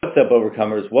What's up,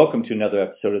 Overcomers? Welcome to another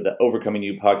episode of the Overcoming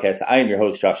You podcast. I am your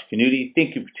host, Josh Canuti.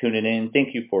 Thank you for tuning in.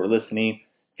 Thank you for listening.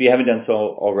 If you haven't done so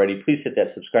already, please hit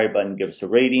that subscribe button, give us a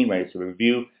rating, write us a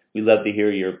review. We love to hear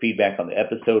your feedback on the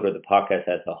episode or the podcast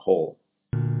as a whole.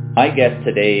 My guest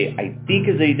today, I think,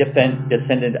 is a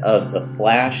descendant of the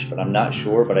Flash, but I'm not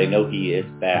sure, but I know he is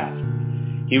fast.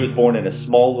 He was born in a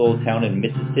small little town in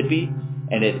Mississippi,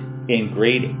 and in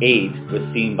grade 8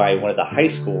 was seen by one of the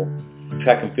high school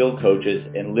track and field coaches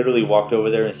and literally walked over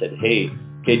there and said, "Hey,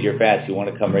 kid, you're fast. You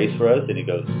want to come race for us?" And he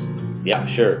goes, "Yeah,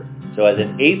 sure." So as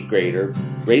an 8th grader,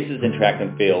 races in track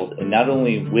and field and not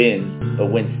only wins,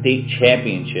 but wins state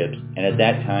championships. And at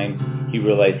that time, he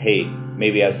realized, hey,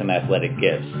 maybe I have some athletic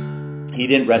gifts. He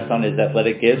didn't rest on his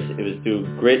athletic gifts. It was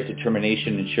through grit,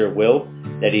 determination, and sheer will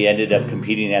that he ended up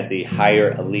competing at the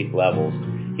higher elite levels.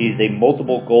 He's a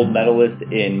multiple gold medalist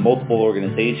in multiple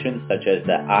organizations such as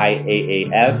the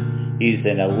IAAF. He's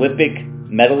an Olympic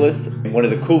medalist. And one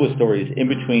of the coolest stories, in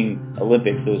between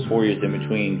Olympics, those 4 years in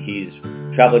between, he's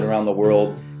traveling around the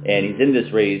world and he's in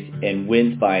this race and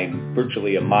wins by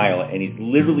virtually a mile. And he's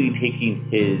literally taking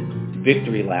his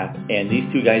victory lap, and these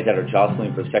two guys that are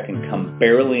jostling for second come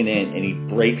barreling in, and he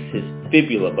breaks his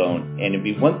fibula bone. And it'd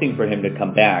be one thing for him to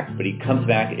come back, but he comes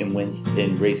back and wins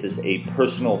and races a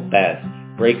personal best,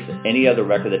 breaks any other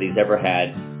record that he's ever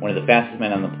had. One of the fastest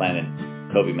men on the planet,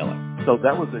 Kobe Miller. So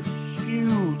that was a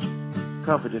huge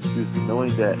confidence boost,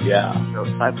 knowing that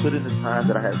I put in the time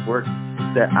that I had worked,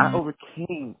 that I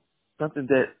overcame something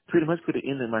that pretty much could have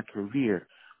ended my career,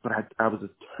 but I was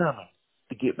determined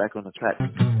to get back on the track.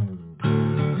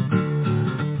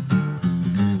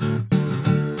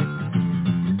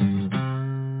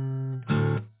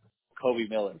 Kobe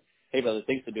Miller. Hey, brother,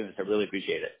 thanks for doing this. I really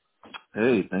appreciate it.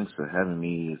 Hey, thanks for having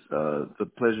me. It's a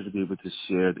pleasure to be able to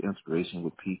share the inspiration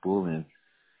with people and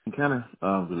kind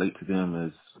of relate to them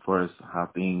as far as how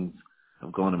things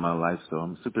have gone in my life. So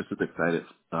I'm super, super excited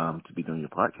to be doing your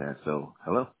podcast. So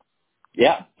hello.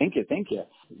 Yeah, thank you.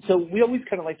 So we always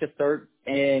kind of like to start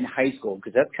in high school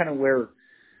because that's kind of where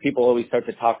people always start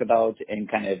to talk about and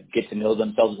kind of get to know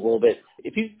themselves a little bit.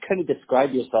 If you kind of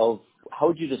describe yourself, how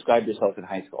would you describe yourself in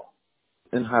high school?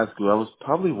 In high school, I was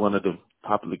probably one of the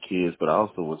popular kids, but I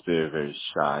also was very, very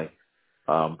shy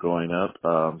growing up.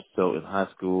 So in high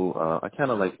school, I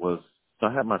kind of so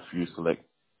I had my few select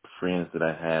friends that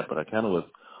I had, but I kind of was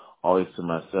always to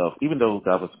myself, even though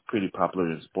I was pretty popular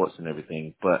in sports and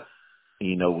everything. But,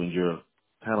 when you're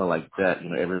kind of like that,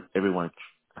 everyone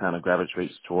kind of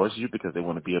gravitates towards you because they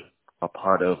want to be a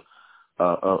part of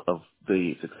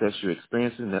the success you're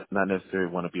experiencing, not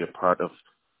necessarily want to be a part of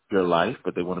your life,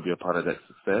 but they want to be a part of that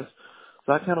success.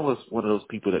 So I kind of was one of those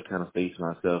people that kind of stayed to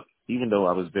myself, even though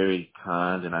I was very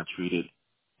kind and I treated,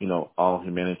 all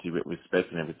humanity with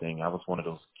respect and everything. I was one of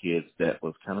those kids that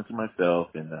was kind of to myself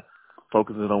and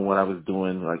focusing on what I was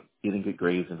doing, like getting good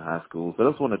grades in high school. So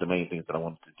that's one of the main things that I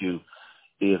wanted to do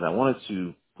is I wanted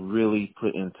to really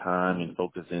put in time and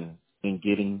focus in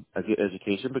getting a good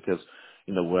education because,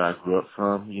 where I grew up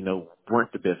from,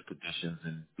 weren't the best conditions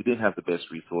and we didn't have the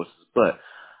best resources, but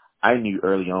I knew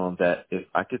early on that if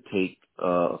I could take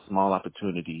a small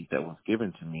opportunity that was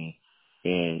given to me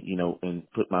and,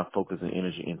 and put my focus and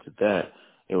energy into that,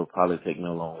 it would probably take me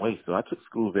a long way. So I took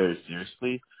school very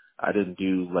seriously. I didn't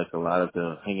do like a lot of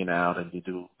the hanging out and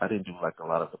I didn't do like a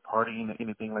lot of the partying or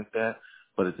anything like that.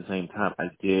 But at the same time, I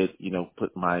did,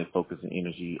 put my focus and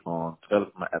energy on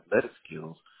developing my athletic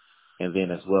skills and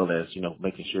then as well as,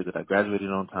 making sure that I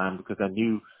graduated on time because I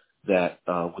knew that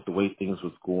with the way things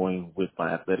was going with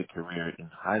my athletic career in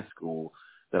high school,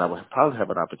 that I would probably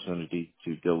have an opportunity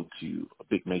to go to a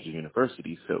big major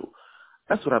university. So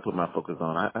that's what I put my focus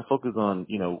on. I focus on,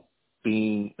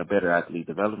 being a better athlete,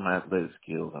 developing my athletic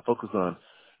skills. I focus on,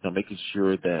 making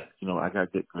sure that, I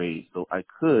got good grades so I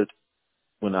could,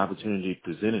 when the opportunity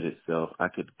presented itself, I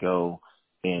could go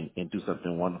and do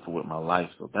something wonderful with my life.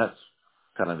 So that's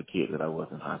kind of the kid that I was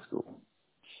in high school.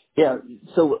 Yeah,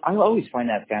 so I always find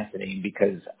that fascinating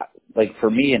because, like,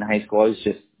 for me in high school, I was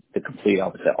just the complete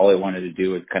opposite. All I wanted to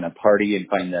do was kind of party and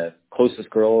find the closest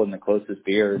girl and the closest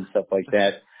beer and stuff like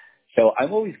that. So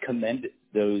I've always commended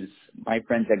my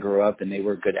friends that grew up and they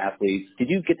were good athletes. Did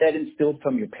you get that instilled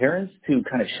from your parents to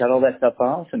kind of shut all that stuff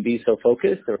off and be so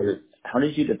focused, or how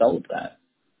did you develop that?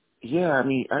 Yeah, I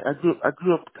mean, I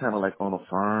grew up kind of like on a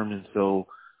farm, and so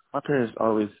my parents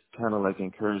always kind of like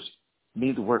encouraged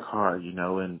me to work hard,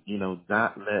 and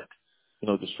not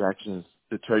let distractions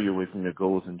deter you away from your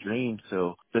goals and dreams.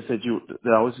 So they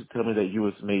always tell me that you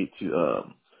was made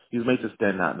to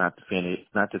stand out, not to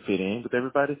fit in with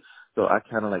everybody. So I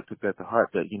kind of like took that to heart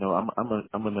that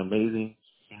I'm an amazing,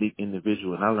 unique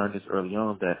individual, and I learned this early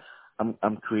on that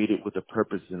I'm created with a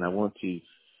purpose, and I want to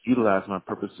utilize my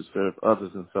purpose to serve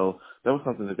others. And so that was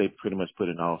something that they pretty much put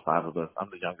in all five of us. I'm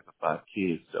the youngest of five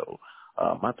kids, so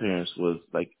my parents was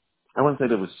like, I wouldn't say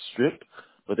they was strict,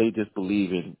 but they just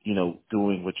believe in,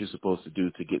 doing what you're supposed to do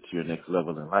to get to your next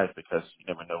level in life, because you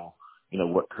never know,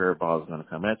 what curveball is going to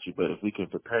come at you. But if we can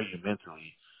prepare you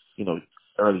mentally, you know,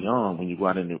 early on when you go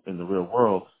out in the real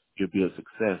world, you'll be a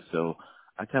success. So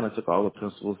I kind of took all the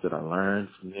principles that I learned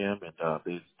from them, and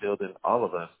they instilled in all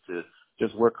of us to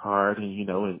just work hard and,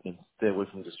 and stay away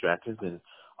from distractions, and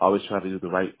always try to do the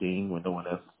right thing when no one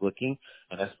else is looking.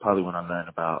 And that's probably when I learned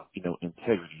about,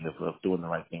 integrity of doing the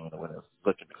right thing when no one else is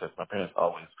looking, because my parents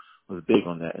always was big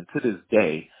on that. And to this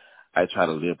day, I try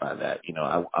to live by that.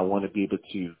 I want to be able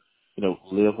to,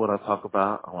 live what I talk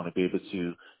about. I want to be able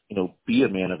to, be a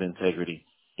man of integrity,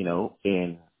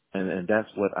 and that's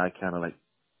what I kind of like,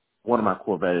 one of my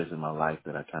core values in my life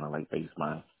that I kind of like base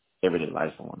my everyday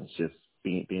life on. It's just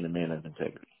being a man of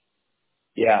integrity.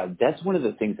 Yeah, that's one of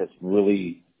the things that's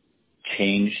really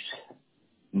changed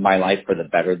my life for the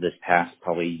better this past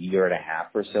probably year and a half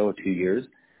or so, 2 years,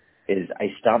 is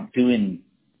I stopped doing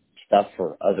stuff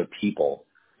for other people.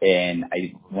 And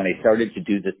when I started to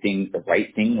do the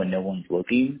right thing when no one's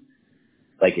looking,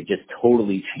 like it just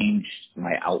totally changed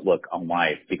my outlook on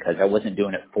life, because I wasn't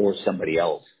doing it for somebody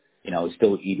else. I was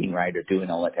still eating right or doing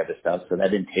all that type of stuff. So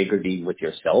that integrity with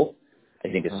yourself, I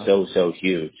think is so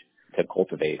huge to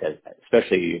cultivate,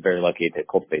 especially you're very lucky to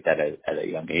cultivate that at a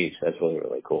young age. That's really,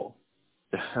 really cool.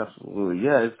 Absolutely.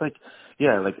 Yeah, it's like,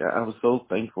 yeah, like I was so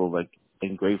thankful, like,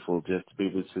 and grateful just to be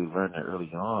able to learn that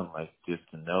early on, like just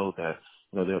to know that,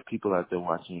 there are people out there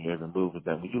watching you every move, and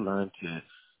that when you learn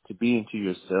to be into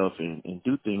yourself and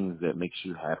do things that makes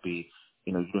you happy,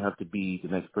 you don't have to be the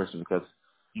next person, because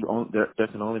there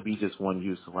can only be just one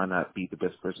you, so why not be the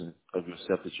best person of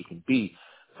yourself that you can be?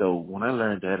 So when I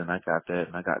learned that and I got that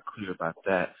and I got clear about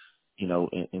that,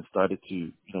 and started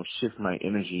to, shift my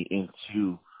energy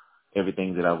into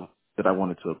everything that I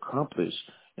wanted to accomplish.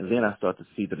 And then I started to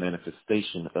see the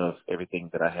manifestation of everything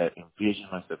that I had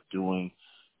envisioned myself doing.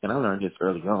 And I learned this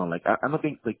early on. Like I don't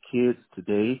think the kids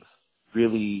today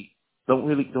really don't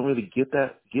really get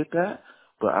that.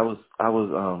 But I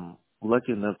was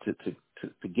lucky enough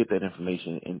to get that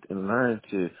information and learn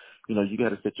to, you got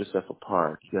to set yourself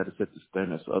apart. You got to set the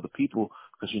standards for other people,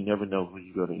 because you never know who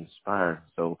you're going to inspire.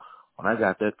 So when I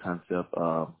got that concept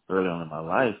early on in my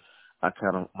life, my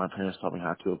parents taught me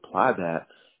how to apply that.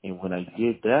 And when I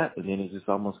did that, and then it's just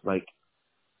almost like,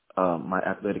 my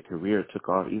athletic career took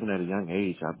off even at a young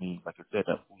age. I mean, like I said,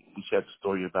 we shared the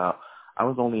story about, I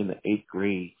was only in the 8th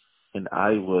grade, and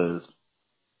I was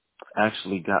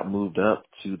actually got moved up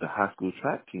to the high school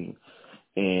track team.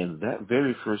 And that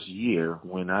very first year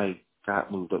when I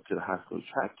got moved up to the high school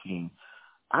track team,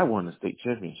 I won the state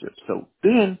championship. So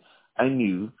then I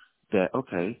knew that,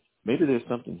 okay, maybe there's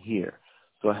something here.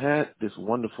 So I had this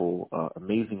wonderful,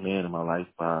 amazing man in my life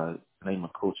by the name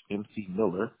of Coach MC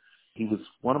Miller. He was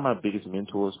one of my biggest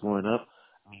mentors growing up.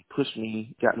 He pushed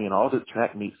me, got me in all the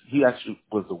track meets. He actually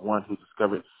was the one who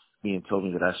discovered me and told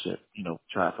me that I should,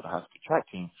 try for the high school track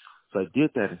team. So I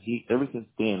did that, and ever since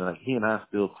then, like, he and I are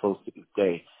still close to this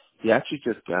day. He actually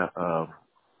just got,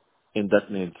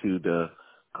 inducted into the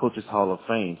Coaches Hall of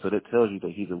Fame. So that tells you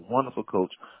that he's a wonderful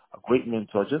coach, a great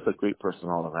mentor, just a great person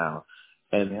all around.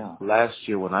 And last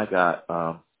year when I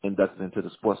got inducted into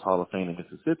the Sports Hall of Fame in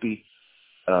Mississippi,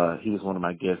 he was one of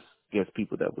my guest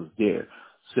people that was there.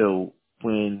 So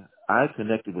when I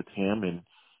connected with him, and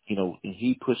and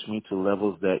he pushed me to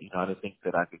levels that I didn't think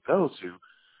that I could go to,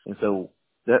 and so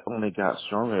that only got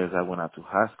stronger as I went out to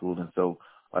high school. And so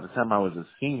by the time I was a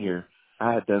senior,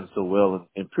 I had done so well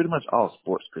in pretty much all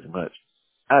sports. Pretty much,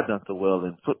 I had done so well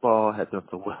in football, had done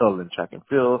so well in track and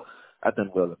field, I'd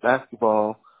done well in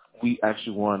basketball. We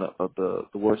actually won the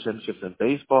world championships in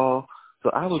baseball. So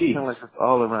I was kind of like this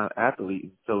all around athlete.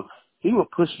 And so he would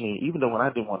push me, even though when I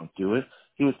didn't want to do it,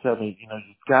 he would tell me, you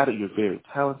got it. You're very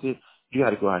talented. You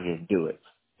got to go out here and do it.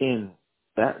 And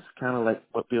that's kind of like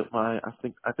what built I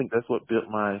think that's what built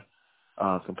my,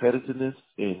 competitiveness,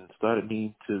 and started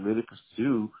me to really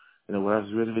pursue, what I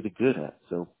was really, really good at.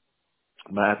 So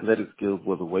my athletic skills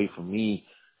was a way for me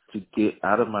to get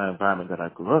out of my environment that I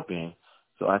grew up in,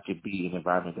 so I could be in the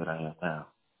environment that I am now.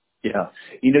 Yeah.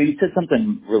 You said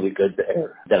something really good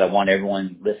there that I want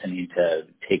everyone listening to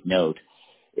take note,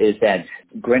 is that,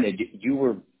 granted, you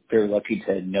were very lucky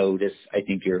to notice, I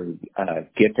think, your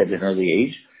gift at an early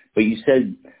age, but you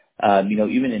said,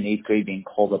 even in 8th grade being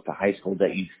called up to high school,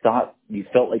 that you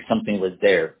felt like something was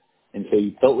there. And so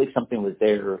you felt like something was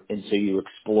there, and so you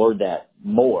explored that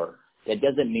more. That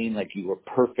doesn't mean like you were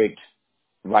perfect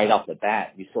right off the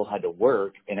bat. You still had to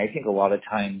work. And I think a lot of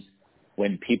times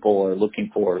when people are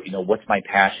looking for, what's my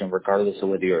passion, regardless of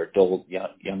whether you're adult,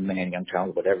 young man, young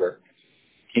child, whatever,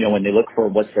 when they look for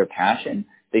what's their passion,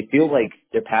 they feel like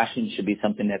their passion should be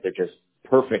something that they're just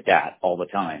perfect at all the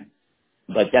time.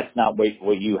 But that's not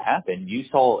what you happened. You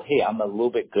saw, hey, I'm a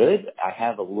little bit good. I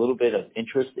have a little bit of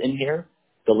interest in here.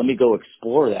 So let me go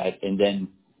explore that. And then,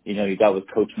 you got with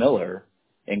Coach Miller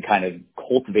and kind of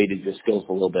cultivated your skills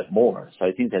a little bit more. So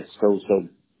I think that's so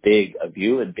big of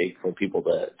you and big for people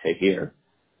to hear.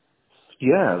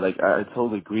 Yeah, like I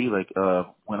totally agree. Like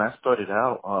when I started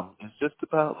out, it's just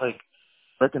about like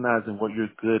recognizing what you're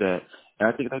good at. And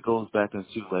I think that goes back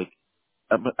into like,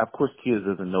 of course kids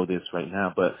doesn't know this right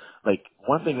now, but like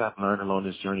one thing I've learned along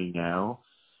this journey now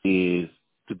is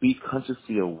to be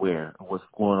consciously aware of what's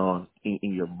going on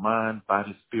in your mind,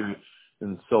 body, spirit,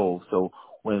 and soul. So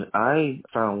when I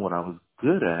found what I was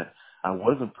good at, I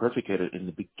wasn't perfect at it in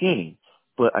the beginning,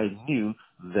 but I knew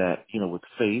that, with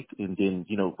faith and then,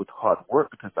 with hard work,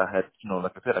 because I had,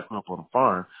 like I said, I grew up on a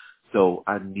farm. So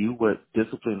I knew what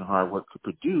discipline and hard work could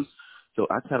produce. So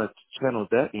I kind of channeled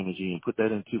that energy and put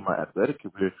that into my athletic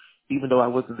career, even though I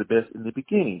wasn't the best in the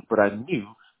beginning. But I knew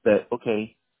that,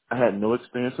 okay, I had no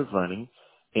experience of running.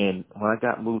 And when I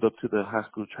got moved up to the high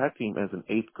school track team as an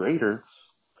eighth grader,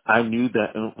 I knew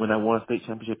that when I won a state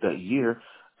championship that year,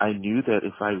 I knew that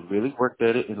if I really worked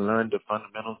at it and learned the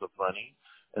fundamentals of running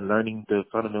and learning the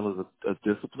fundamentals of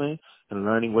discipline and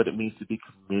learning what it means to be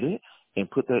committed and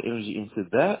put that energy into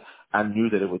that, I knew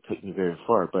that it would take me very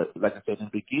far. But like I said in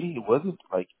the beginning, it wasn't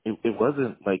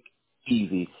like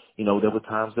easy. There were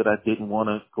times that I didn't want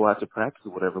to go out to practice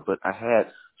or whatever, but I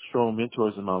had strong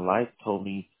mentors in my life told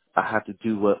me I have to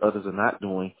do what others are not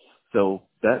doing. So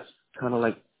that's kind of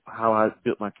like how I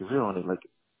built my career on it. Like,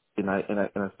 and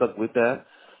I stuck with that,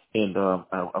 and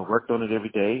I worked on it every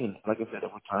day. And like I said, there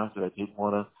were times that I didn't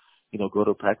want to, go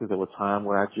to practice. There were times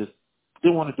where I just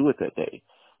didn't want to do it that day.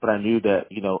 But I knew that,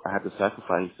 I had to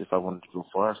sacrifice if I wanted to go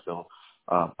far. So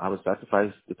I would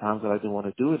sacrifice the times that I didn't want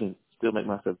to do it and still make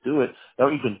myself do it. There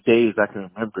were even days I can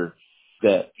remember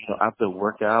that, after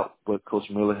workout, what Coach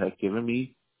Miller had given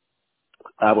me,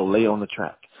 I would lay on the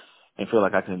track and feel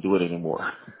like I couldn't do it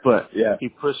anymore. But Yeah. he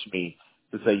pushed me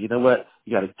to say, you know what,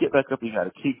 you got to get back up, you got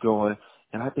to keep going.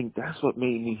 And I think that's what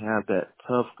made me have that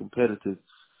tough, competitive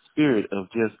spirit of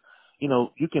just,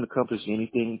 you can accomplish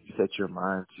anything you set your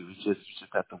mind to. You just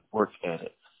have to work at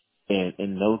it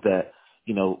and know that,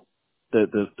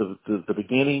 the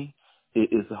beginning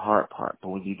is the hard part. But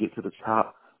when you get to the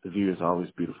top, the view is always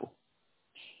beautiful.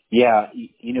 Yeah,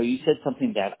 you said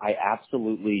something that I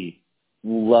absolutely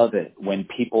love it when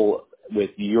people with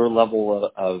your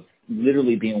level of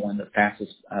literally being one of the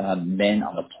fastest men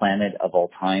on the planet of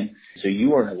all time. So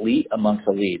you are an elite amongst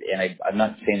elite, and I'm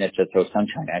not saying that to throw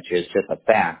sunshine at you. It's just a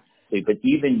fact. But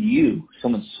even you,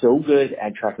 someone so good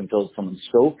at track and field, someone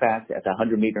so fast at the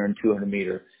 100-meter and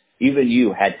 200-meter, even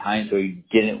you had times where you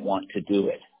didn't want to do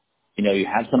it. You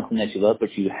have something that you love,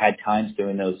 but you had times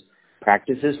during those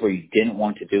practices where you didn't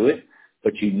want to do it,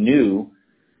 but you knew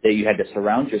that you had to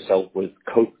surround yourself with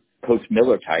Coach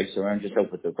Miller types, surround yourself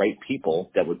with the right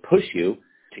people that would push you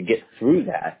to get through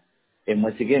that. And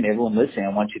once again, everyone listening,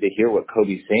 I want you to hear what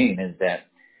Cody's saying is that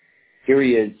here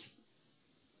he is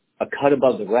a cut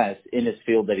above the rest in his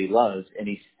field that he loves, and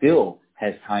he still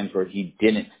has times where he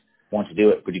didn't want to do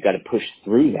it, but you got to push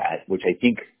through that, which I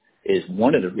think is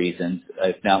one of the reasons,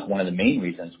 if not one of the main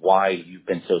reasons, why you've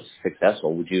been so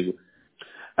successful. Would you?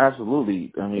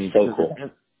 Absolutely. I mean, So cool.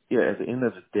 at the end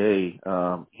of the day,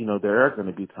 there are going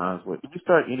to be times where if you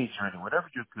start any journey, whatever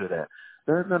you're good at,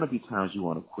 there are going to be times you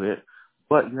want to quit,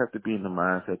 but you have to be in the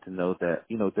mindset to know that,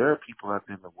 there are people out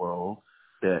there in the world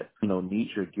that, need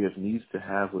your gift, needs to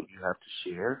have what you have to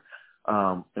share.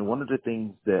 And one of the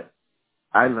things that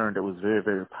I learned that was very,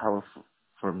 very powerful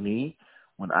for me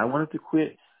when I wanted to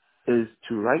quit is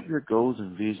to write your goals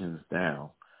and visions down.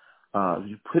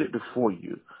 You put it before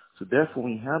you. So therefore,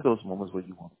 when you have those moments where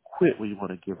you want to quit, where you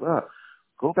want to give up,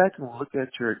 go back and look at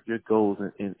your goals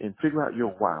and figure out your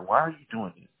why. Why are you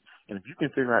doing this? And if you can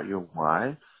figure out your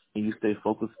why and you stay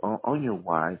focused on your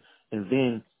why, and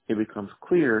then it becomes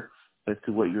clear as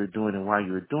to what you're doing and why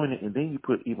you're doing it, and then you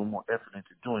put even more effort into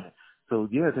doing it. So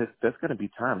yeah, that's going to be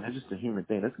time. That's just a human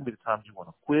thing. That's going to be the time you want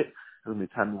to quit. There's going to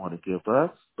be time you want to give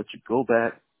up, but you go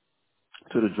back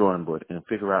to the drawing board and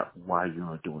figure out why you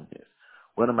are doing this.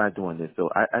 What am I doing this? So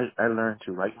I learned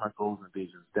to write my goals and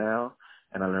visions down,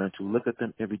 and I learned to look at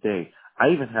them every day. I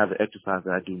even have the exercise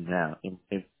that I do now, and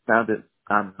now that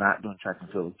I'm not doing track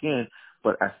and field again,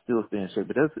 but I still stay in shape.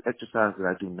 But that's the exercise that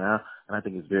I do now, and I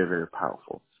think it's very, very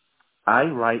powerful. I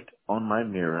write on my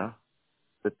mirror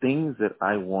the things that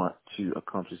I want to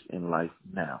accomplish in life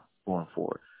now, going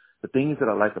forward, the things that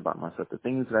I like about myself, the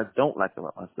things that I don't like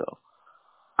about myself.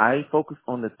 I focus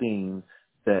on the things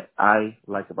that I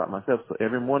like about myself. So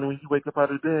every morning when you wake up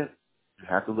out of bed, you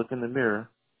have to look in the mirror.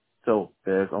 So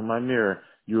there's on my mirror,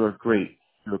 you are great,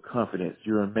 you're confident,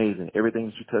 you're amazing, everything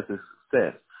that you touch is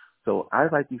success. So I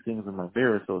write these things in my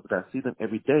mirror so that I see them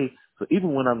every day. So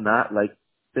even when I'm not like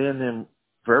saying them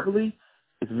verbally,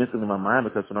 it's missing in my mind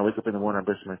because when I wake up in the morning, I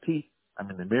brush my teeth, I'm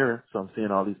in the mirror, so I'm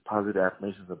seeing all these positive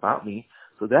affirmations about me.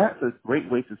 So that's a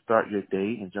great way to start your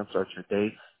day and jumpstart your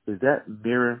day. Is that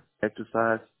mirror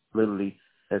exercise literally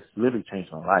has literally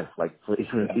changed my life, like for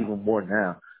even more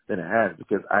now than it has,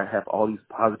 because I have all these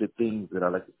positive things that I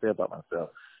like to say about myself,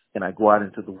 and I go out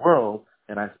into the world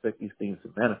and I expect these things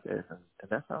to manifest, and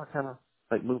that's how I kind of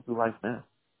like move through life now.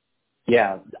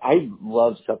 Yeah, I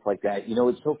love stuff like that. You know,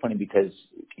 it's so funny because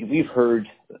we've heard,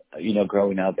 you know,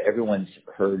 growing up, everyone's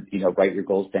heard, you know, write your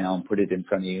goals down, put it in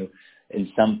front of you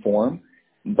in some form,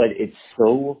 but it's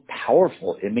so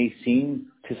powerful. It may seem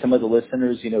to some of the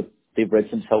listeners, you know, they've read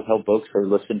some self-help books or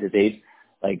listened to Dave,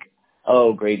 like,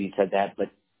 oh, great, he said that. But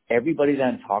everybody that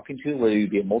I'm talking to, whether you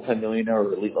be a multimillionaire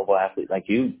or elite level athlete like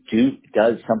you,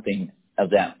 does something of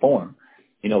that form.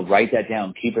 You know, write that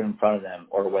down, keep it in front of them,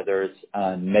 or whether it's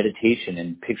meditation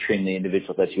and picturing the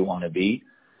individual that you want to be.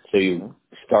 So you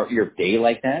start your day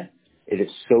like that. It is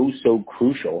so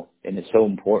crucial, and it's so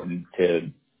important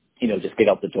to, you know, just get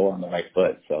out the door on the right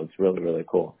foot. So it's really, really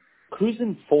cool.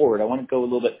 Cruising forward, I want to go a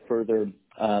little bit further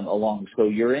along. So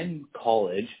you're in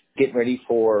college, getting ready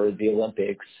for the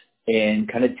Olympics,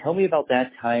 and kind of tell me about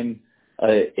that time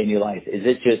in your life. Is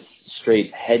it just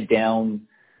straight head down,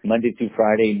 Monday through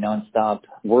Friday, nonstop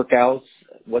workouts?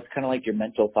 What's kind of like your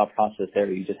mental thought process there?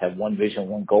 You just have one vision,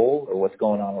 one goal, or what's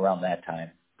going on around that time?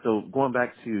 So going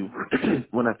back to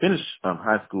when I finished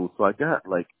high school, so I got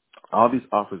like all these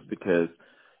offers because,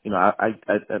 you know,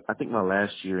 I think my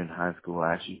last year in high school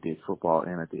I actually did football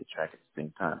and I did track at the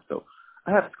same time. So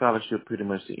I had a scholarship pretty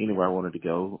much to anywhere I wanted to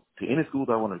go, to any school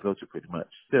that I wanted to go to pretty much.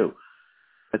 So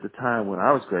at the time when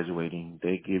I was graduating,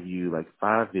 they give you like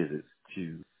 5 visits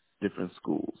to different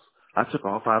schools. I took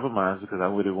all 5 of mine because I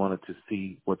really wanted to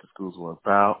see what the schools were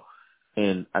about.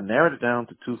 And I narrowed it down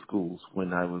to 2 schools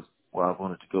when I was where I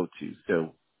wanted to go to.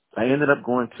 So I ended up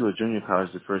going to a junior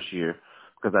college the first year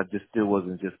because I just still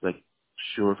wasn't just like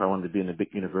sure if I wanted to be in a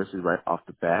big university right off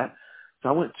the bat. So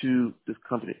I went to this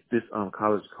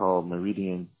college called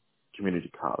Meridian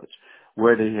Community College,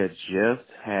 where they just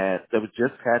had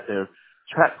their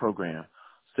track program.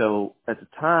 So at the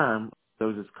time, there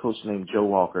was this coach named Joe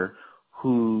Walker,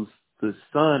 who's the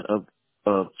son of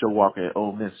Joe Walker at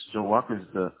Ole Miss. Joe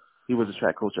Walker he was a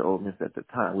track coach at Ole Miss at the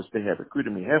time, which they had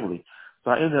recruited me heavily.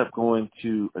 So I ended up going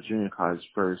to a junior college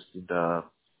first, and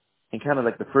kind of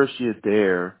like the first year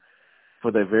there,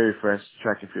 for their very first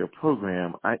track and field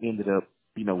program, I ended up,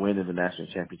 you know, winning the national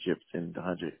championships in the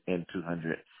 100 and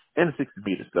 200 and the 60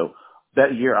 meters. So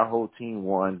that year, our whole team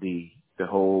won the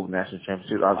whole national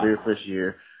championship. Our very first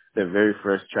year, the very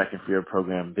first track and field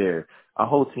program there, our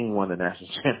whole team won the national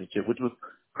championship, which was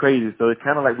crazy. So it's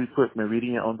kind of like we put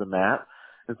Meridian on the map.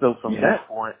 And so from that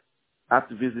point,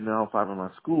 after visiting all 5 of my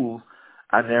schools,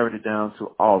 I narrowed it down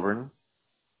to Auburn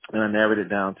and I narrowed it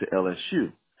down to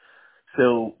LSU.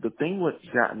 So the thing what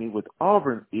got me with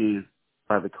Auburn is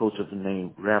by the coach of the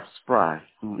name Ralph Spry,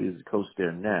 who is the coach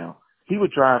there now. He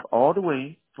would drive all the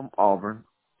way from Auburn,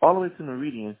 all the way to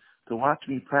Meridian to watch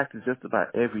me practice just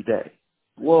about every day.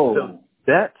 Whoa. So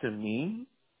that to me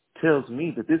tells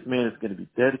me that this man is going to be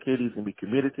dedicated, he's going to be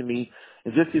committed to me,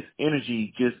 and just his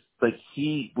energy, just like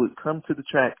he would come to the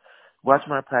track, watch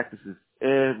my practices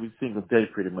every single day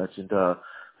pretty much. And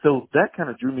so that kind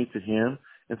of drew me to him.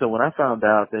 And so when I found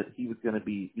out that he was going to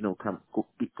be, you know, going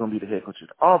to be the head coach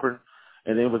at Auburn,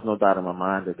 and there was no doubt in my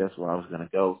mind that that's where I was going to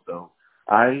go. So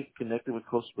I connected with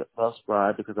Coach Ralph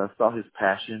Spry because I saw his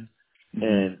passion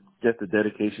and just the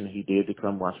dedication he did to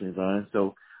come watch me run.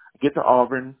 So I get to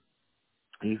Auburn.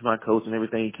 He's my coach and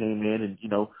everything. He came in and, you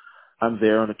know, I'm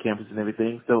there on the campus and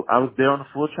everything. So I was there on a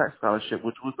full track scholarship,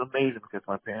 which was amazing because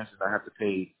my parents did not have to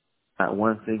pay not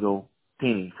one single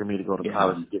penny for me to go to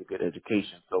college to get a good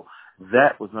education. So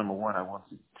that was number one. I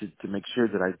wanted to make sure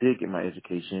that I did get my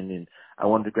education, and I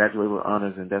wanted to graduate with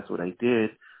honors, and that's what I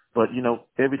did. But, you know,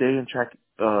 every day in track,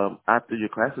 after your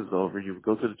class is over, you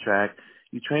go to the track,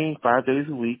 you train 5 days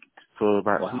a week for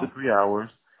about 2 to 3 hours,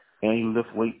 and you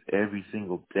lift weights every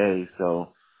single day.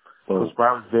 So Coach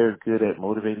Spry was very good at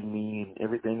motivating me and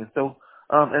everything. And so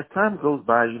as time goes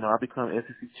by, you know, I become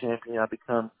SEC champion. I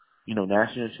become, you know,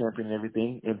 national champion and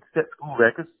everything, and set school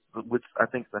records, which I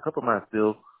think a couple of mine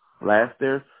still last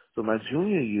there. So my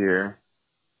junior year,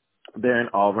 there in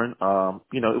Auburn.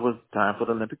 It was time for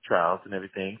the Olympic trials and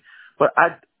everything. But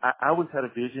I always had a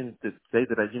vision to say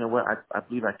that I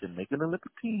believe I can make an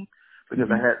Olympic team because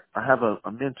Mm-hmm. I have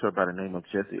a mentor by the name of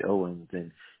Jesse Owens,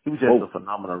 and he was just Oh, a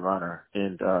phenomenal runner,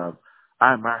 and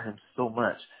I admire him so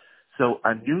much. So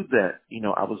I knew that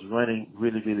I was running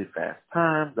really really fast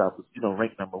times. I was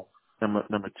ranked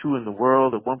number two in the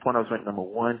world. At one point I was ranked number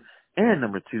one and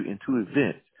number two in two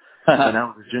events, and I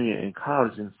was a junior in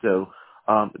college, and so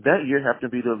that year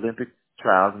happened to be the Olympic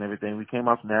trials and everything. We came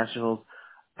off nationals.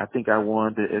 I think I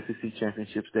won the SEC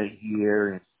championships that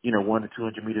year and, won the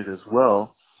 200 meters as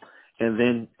well. And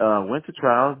then, went to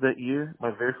trials that year.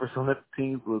 My very first Olympic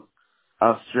team was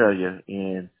Australia,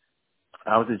 and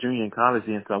I was a junior in college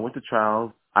then, so I went to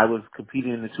trials. I was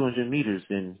competing in the 200 meters,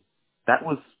 and that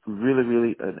was really,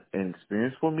 really an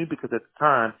experience for me because at the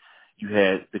time, you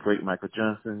had the great Michael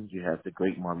Johnson, you had the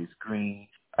great Maurice Green.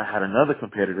 I had another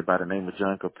competitor by the name of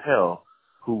John Capel,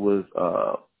 who was,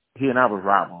 he and I were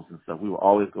rivals and stuff. We would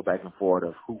always go back and forth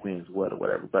of who wins what or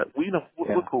whatever. But we're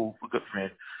yeah. cool, we're good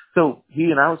friends. So he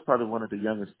and I was probably one of the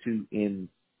youngest two in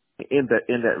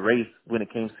that race when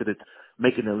it came to the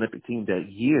making the Olympic team that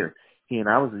year. He and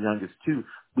I was the youngest too.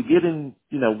 We get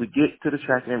to the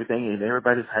track and everything, and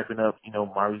everybody's hyping up,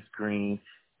 Maurice Green.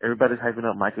 Everybody's hyping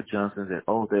up Michael Johnson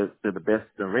that, they're the best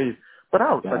in the race. But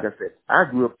like Yeah. I said, I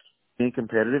grew up being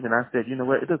competitive, and I said, you know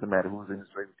what, it doesn't matter who's in this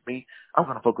race with me. I'm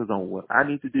going to focus on what I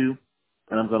need to do,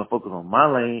 and I'm going to focus on my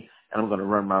lane, and I'm going to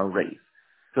run my race.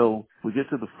 So we get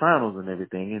to the finals and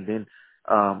everything, and then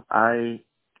I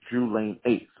drew lane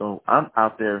 8. So I'm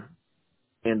out there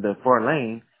in the far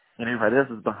lane, and everybody else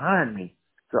is behind me,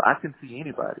 so I can see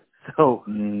anybody. So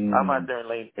I'm out Mm. there in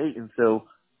lane 8, and so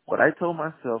what I told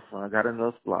myself when I got in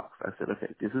those blocks, I said, okay,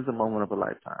 this is a moment of a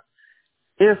lifetime.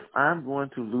 If I'm going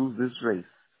to lose this race,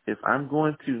 if I'm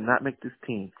going to not make this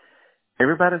team,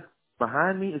 everybody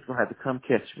behind me is going to have to come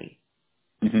catch me.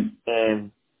 Mm-hmm.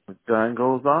 And the gun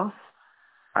goes off,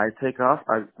 I take off.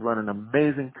 I run an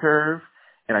amazing curve,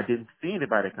 and I didn't see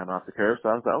anybody come off the curve. So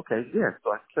I was like, okay, yeah.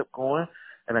 So I kept going,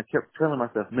 and I kept telling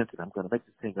myself mentally, I'm going to make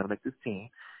this team, going to make this team.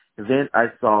 And then I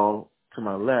saw to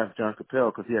my left John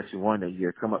Capel, because he actually won that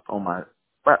year, come up on my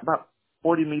about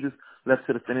 40 meters left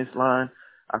to the finish line.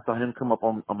 I saw him come up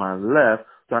on my left.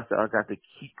 So I said, I got to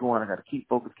keep going. I got to keep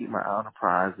focused, keep my eye on the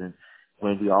prize. And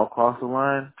when we all crossed the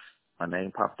line, my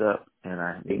name popped up, and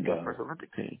I made my first Bingo.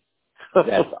 Olympic team.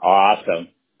 That's awesome.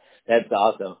 That's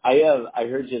awesome. I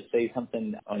heard you say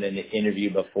something on an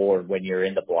interview before when you're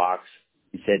in the blocks.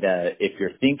 You said if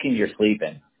you're thinking, you're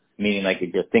sleeping, meaning like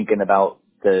if you're thinking about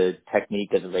the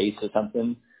technique of the race or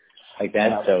something like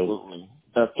that. So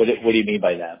Absolutely. what do you mean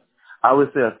by that? I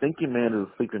would say a thinking man is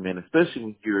a sleeping man, especially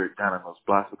when you're down in those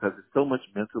blocks because there's so much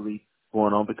mentally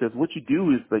going on. Because what you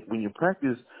do is like when you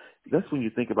practice, that's when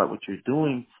you think about what you're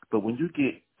doing. But when you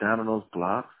get down in those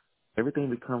blocks,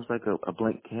 everything becomes like a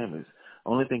blank canvas.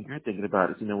 Only thing you're thinking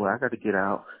about is, I got to get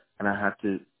out and I have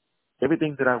to,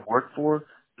 everything that I work for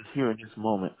is here in this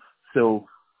moment. So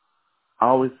I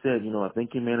always said, a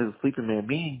thinking man is a sleeping man,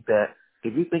 meaning that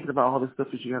if you're thinking about all the stuff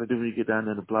that you got to do when you get down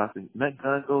in the blocks and that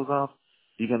gun goes off,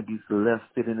 you're going to be left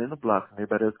sitting in the blocks and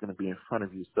everybody else is going to be in front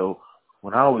of you. So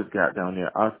when I always got down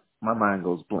there, my mind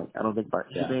goes blank. I don't think about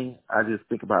Yeah. anything. I just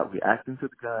think about reacting to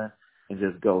the gun and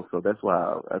just go. So that's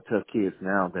why I tell kids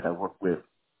now that I work with,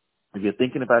 if you're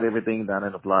thinking about everything down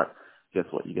in the block, guess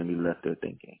what? You're going to be left there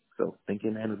thinking. So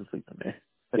thinking man is a sleeping man.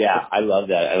 Yeah, I love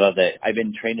that. I love that. I've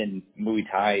been training Muay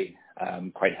Thai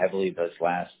quite heavily this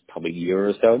last probably year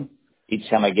or so. Each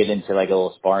time I get into like a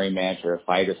little sparring match or a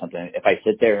fight or something, if I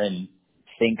sit there and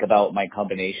think about my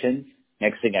combinations,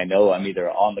 next thing I know, I'm either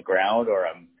on the ground or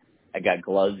I got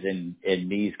gloves and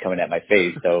knees coming at my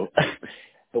face. So,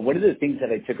 but one of the things that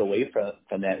I took away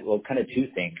from that, well, kind of two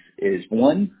things is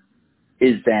one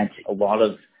is that a lot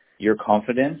of your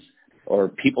confidence or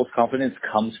people's confidence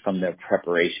comes from their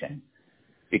preparation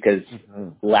because hmm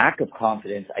lack of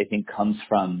confidence, I think, comes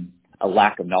from a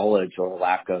lack of knowledge or a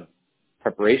lack of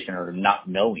preparation or not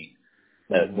knowing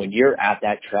that hmm when you're at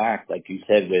that track, like you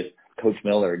said with Coach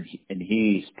Miller, and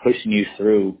he's pushing you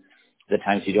through the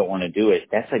times you don't want to do it,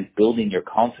 that's like building your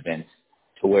confidence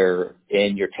to where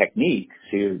in your technique.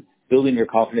 So you're building your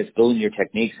confidence, building your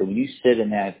technique. So when you sit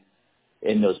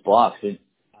in those blocks,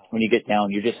 when you get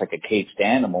down, you're just like a caged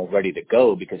animal ready to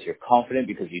go because you're confident,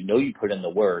 because you know you put in the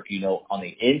work, on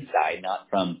the inside, not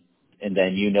from, and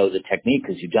then the technique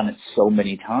because you've done it so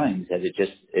many times that it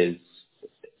just is,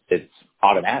 it's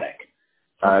automatic.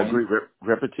 You know what I I'm saying? agree.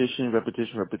 Repetition,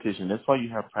 repetition, repetition. That's why you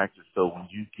have practice. So when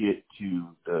you get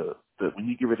to when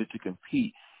you get ready to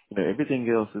compete, Everything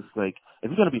else is like, if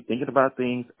you're going to be thinking about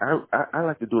things, I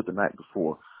like to do it the night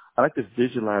before. I like to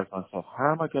visualize myself.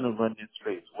 How am I going to run this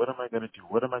race? What am I going to do?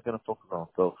 What am I going to focus on?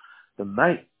 So the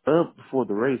night of before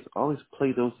the race, I always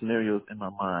play those scenarios in my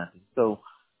mind. And so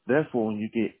therefore, when you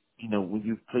get, when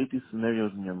you play these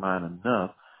scenarios in your mind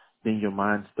enough, then your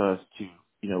mind starts to,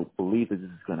 believe that this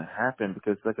is going to happen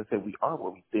because, like I said, we are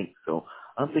what we think. So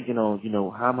I'm thinking on,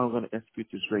 how am I going to execute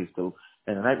this race? So,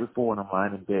 and the night before when I'm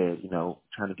lying in bed,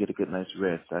 trying to get a good night's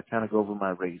rest, I kind of go over my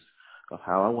race of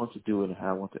how I want to do it and how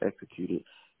I want to execute it,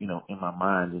 in my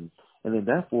mind. And then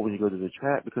therefore when you go to the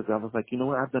track, because I was like, you know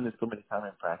what, I've done this so many times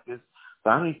in practice, so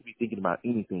I don't need to be thinking about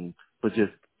anything, but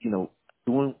just,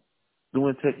 doing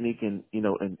technique and,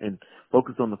 and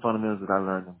focus on the fundamentals that I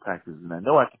learned in practice. And I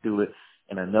know I can do it.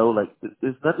 And I know like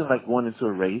there's nothing like going into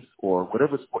a race or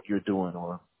whatever sport you're doing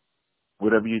or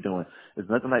whatever you're doing. There's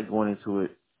nothing like going into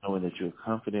it knowing that you're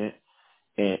confident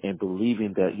and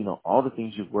believing that, all the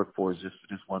things you've worked for is just for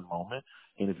this one moment.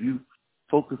 And if you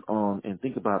focus on and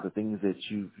think about the things that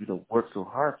worked so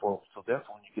hard for, so that's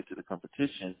when you get to the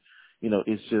competition,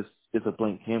 it's a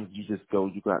blank canvas. You just go,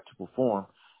 you got to perform.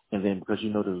 And then because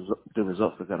the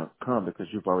results are going to come because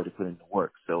you've already put in the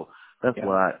work. So that's Yeah.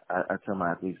 why I tell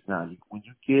my athletes now, when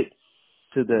you get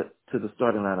to the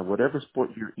starting line of whatever sport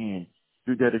you're in,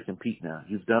 you're there to compete now.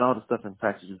 You've done all the stuff in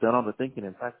practice. You've done all the thinking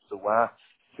in practice. So why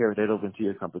carry that over into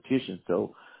your competition?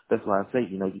 So that's why I say,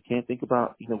 you can't think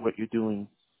about, what you're doing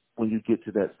when you get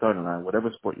to that starting line,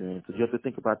 whatever sport you're in. So you have to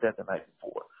think about that the night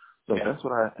before. So Yeah. that's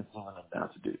what I am telling them now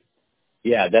to do.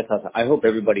 Yeah, that's awesome. I hope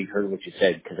everybody heard what you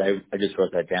said because I just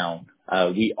wrote that down.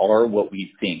 We are what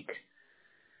we think.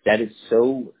 That is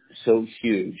so, so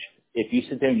huge. If you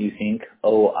sit there and you think,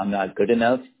 oh, I'm not good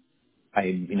enough,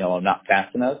 I'm not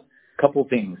fast enough, a couple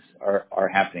things are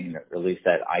happening, or at least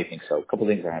that I think so. A couple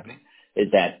things are happening. Is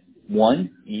that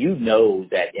one,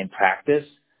 that in practice,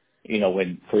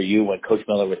 when Coach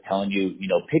Miller was telling you,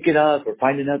 pick it up or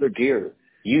find another gear,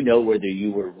 whether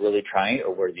you were really trying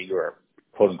or whether you were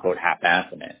quote unquote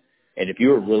half-assing it. And if you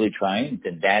were really trying,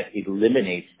 then that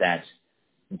eliminates that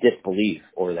disbelief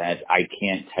or that I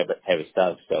can't type of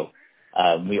stuff. So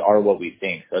we are what we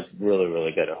think. So that's really,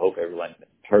 really good. I hope everyone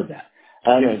heard that.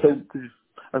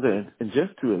 And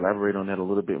just to elaborate on that a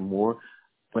little bit more,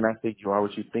 when I say you are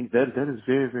what you think, that is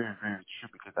very, very, very true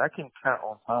because I can count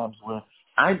on times when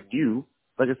I knew,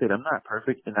 like I said, I'm not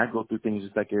perfect and I go through things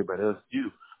just like everybody else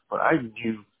do, but I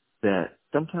knew that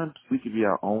sometimes we could be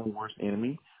our own worst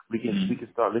enemy. We can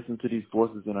start listening to these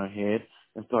voices in our head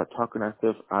and start talking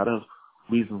ourselves out of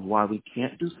reasons why we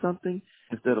can't do something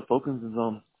instead of focusing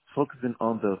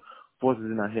on the voices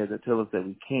in our head that tell us that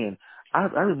we can. I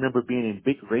remember being in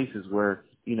big races where,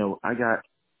 I got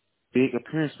big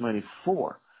appearance money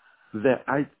for that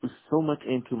I was so much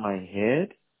into my head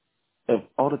of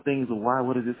all the things of why,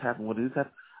 what did this happen? What did this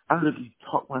happen? I literally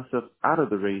talked myself out of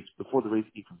the race before the race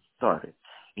even started.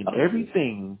 And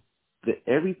everything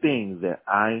that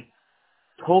I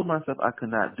told myself I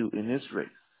could not do in this race,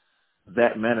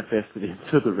 that manifested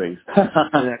into the race.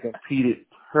 And I competed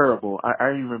terrible. I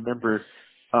even remember,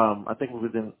 I think we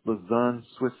was in Lausanne,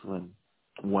 Switzerland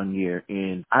one year,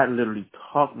 and I literally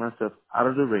talked myself out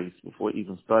of the race before it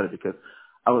even started because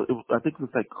I think it was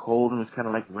like cold and it was kind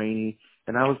of like rainy,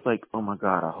 and I was like, oh my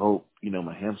God, I hope,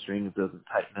 my hamstrings doesn't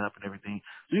tighten up and everything.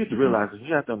 So you have to realize that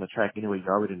you're out there on the track anyway,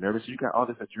 you're already nervous, you got all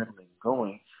this adrenaline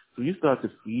going, so you start to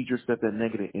feed yourself that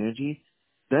negative energy,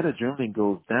 that adrenaline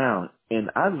goes down. And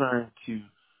I learned to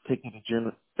take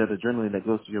that adrenaline that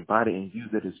goes to your body and use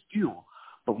it as fuel.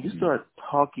 But when you start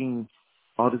talking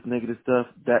all this negative stuff,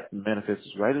 that manifests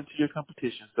right into your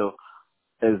competition. So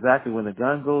exactly when the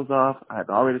gun goes off, I had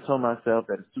already told myself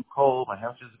that it's too cold, my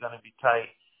hamstrings are going to be tight,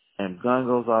 and the gun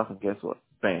goes off, and guess what?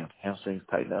 Bam, hamstrings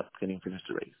tighten up, couldn't even finish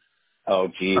the race. Oh,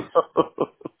 geez.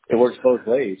 It works both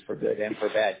ways, for good and for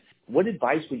bad. What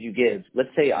advice would you give? Let's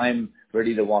say I'm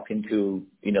ready to walk into,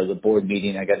 the board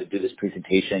meeting. I got to do this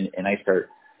presentation, and I start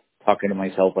talking to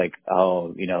myself like,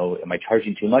 oh, am I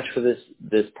charging too much for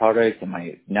this product? Am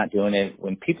I not doing it?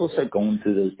 When people start going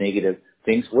through those negative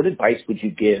things, what advice would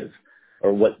you give,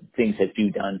 or what things have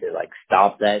you done to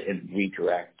stop that and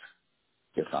redirect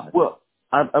your thoughts? Well,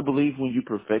 I believe when you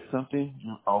perfect something,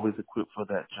 you're always equipped for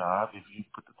that job if you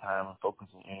put the time and focus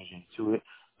and energy into it.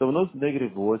 So when those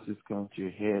negative voices come to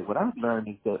your head, what I've learned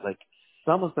is that it's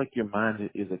almost like your mind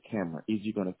is a camera. Either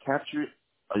you're going to capture it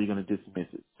or you're going to dismiss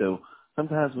it. So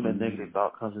sometimes when a negative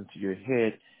thought comes into your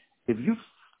head, if you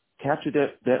capture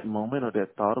that moment or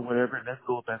that thought or whatever, and that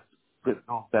goes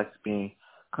back to being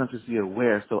consciously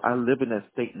aware. So I live in that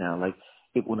state now.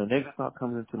 When a negative thought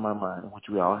comes into my mind, which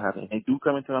we all have, and they do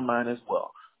come into my mind as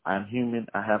well, I'm human.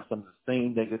 I have some of the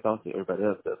same negative thoughts that everybody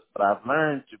else does. But I've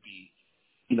learned to be,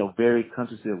 very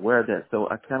consciously aware of that. So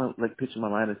I kind of like picture my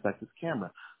mind as like this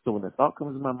camera. So when the thought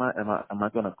comes in my mind, am I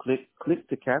going to click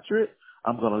to capture it?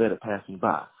 I'm going to let it pass me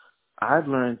by. I've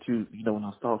learned to, when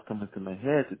those thoughts come into my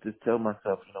head, to just tell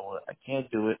myself, you know what, I can't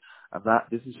do it.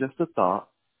 This is just a thought.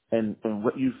 And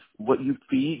what you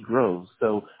feed grows.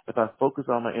 So if I focus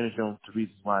all my energy on the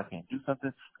reasons why I can't do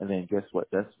something, and then guess what?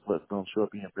 That's what's going to show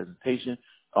up in your presentation.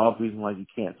 All the reasons why you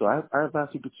can't. So I advise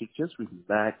people to just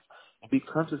relax and be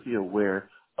consciously aware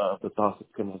of the thoughts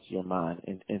that come into your mind,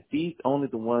 and feed only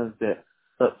the ones that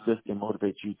uplift and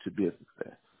motivate you to be a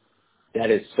success.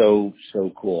 That is so,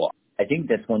 so cool. I think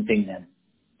that's one thing that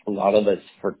a lot of us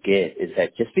forget is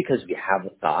that just because we have a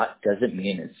thought doesn't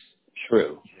mean it's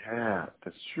true. Yeah,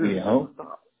 that's true.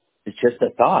 It's just a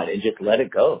thought, and just let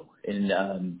it go,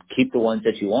 and keep the ones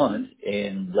that you want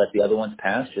and let the other ones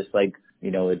pass, just like,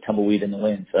 a tumbleweed in the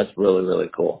wind. So that's really, really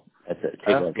cool. Take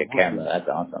a look at camera. That's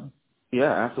awesome.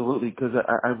 Yeah, absolutely. Because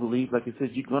I believe, like I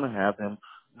said, you're going to have them.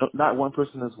 No, not one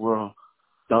person in this world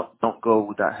don't go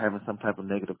without having some type of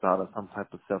negative thought or some type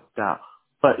of self-doubt.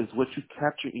 But it's what you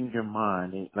capture in your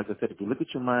mind. And like I said, if you look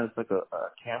at your mind, it's like a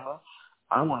camera.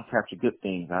 I want to capture good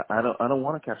things. I don't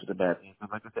want to capture the bad things. And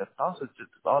like I said, thoughts is just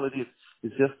all it is.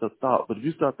 It's just a thought. But if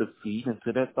you start to feed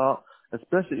into that thought,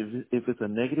 especially if it's a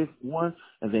negative one,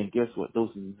 and then guess what? Those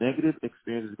negative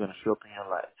experiences are going to show up in your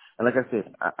life. And like I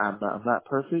said, I'm not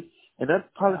perfect. And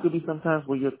that probably could be sometimes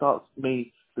where your thoughts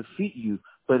may defeat you.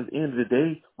 But at the end of the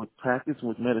day, with practice,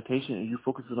 with meditation, and you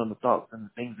focusing on the thoughts and the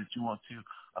things that you want to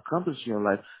accomplish in your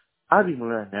life, I've even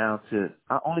learned now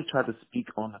I only try to speak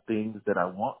on the things that I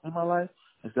want in my life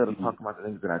instead of talking about the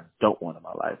things that I don't want in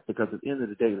my life. Because at the end of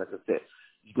the day, like I said,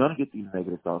 you're going to get these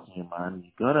negative thoughts in your mind, and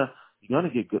you're going to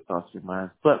get good thoughts in your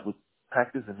mind. But with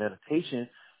practice and meditation,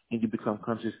 and you become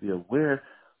consciously aware,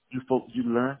 you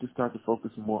learn to start to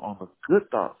focus more on the good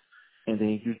thoughts, and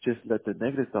then you just let the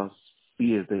negative thoughts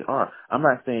be as they are. I'm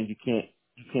not saying you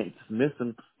can't dismiss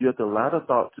them. You have to allow the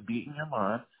thought to be in your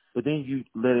mind, but then you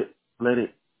let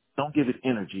it don't give it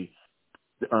energy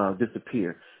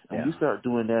disappear. And when you start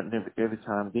doing that and every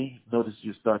time, then you notice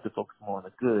you start to focus more on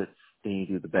the good than you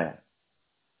do the bad.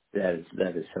 That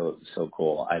is so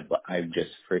cool. I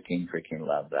just freaking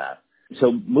love that.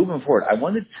 So moving forward, I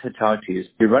wanted to talk to you.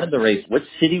 You're running the race. What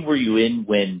city were you in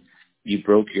when you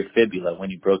broke your fibula, when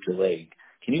you broke your leg?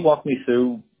 Can you walk me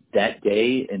through that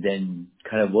day, and then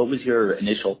kind of what was your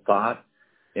initial thought,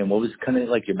 and what was kind of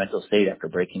like your mental state after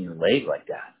breaking your leg like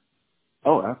that?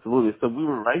 Oh, absolutely. So we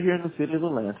were right here in the city of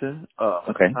Atlanta. At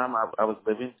the time I was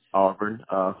living in Auburn.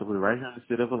 So we were right here in the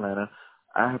city of Atlanta.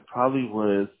 I probably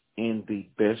was in the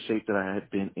best shape that I had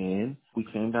been in. We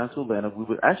came down to Atlanta. We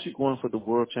were actually going for the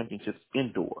World Championships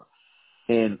indoor.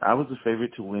 And I was the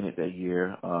favorite to win it that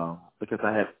year, because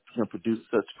I had, produced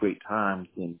such great times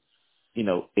in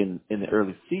the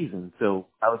early season. So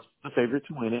I was the favorite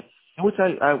to win it. In which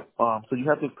so you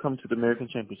have to come to the American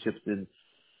Championships in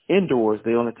indoors,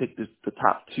 they only take the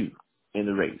top two in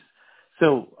the race.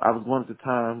 So I was one at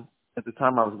the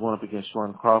time I was going up against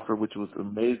Sean Crawford, which was an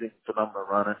amazing, phenomenal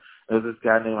runner. There was this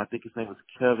guy named, I think his name was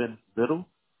Kevin Little.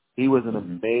 He was an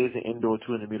amazing indoor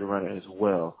 200-meter runner as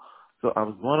well. So I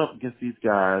was going up against these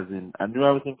guys, and I knew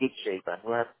I was in good shape. I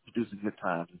knew I was producing good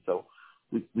times. And so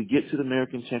we get to the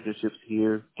American Championships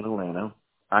here in Atlanta.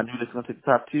 I knew that's going to take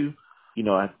the top two.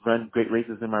 I've run great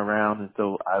races in my round, and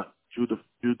so I drew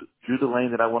the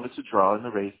lane that I wanted to draw in the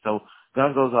race. So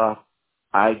gun goes off.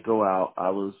 I go out. I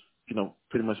was,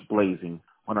 pretty much blazing.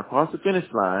 When I crossed the finish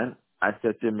line, I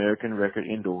set the American record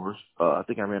indoors. I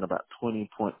think I ran about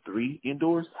 20.3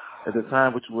 indoors at the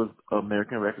time, which was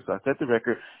American record. So I set the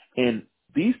record. And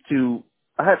these two,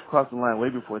 I had to cross the line way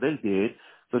before they did.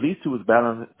 So these two was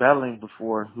battling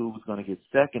before who was going to get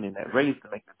second in that race to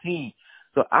make the team.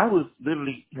 So I was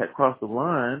literally had crossed the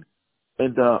line,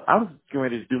 and I was getting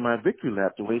ready to do my victory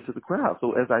lap to wave to the crowd.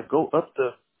 So as I go up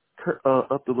the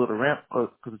little ramp,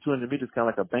 because the 200 meters is kind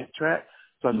of like a bank track.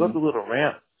 So I go up the little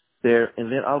ramp there,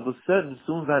 and then all of a sudden, as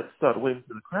soon as I started waving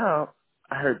to the crowd,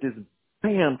 I heard this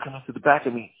bam coming to the back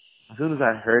of me. As soon as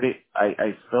I heard it,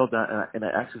 I fell down, and I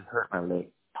actually hurt my leg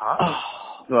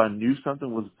pop. So I knew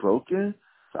something was broken.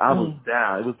 So I was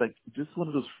down. It was like just one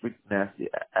of those freak nasty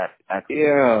accidents.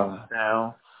 Yeah.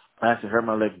 Down. I actually hurt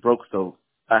my leg broke, so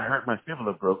I hurt my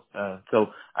fibula broke. So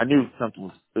I knew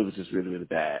it was just really, really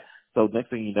bad. So next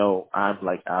thing you know, I'm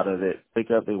like out of it.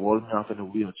 Wake up, they rolled me off in a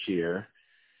wheelchair.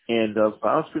 And so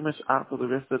I was pretty much out for the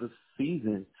rest of the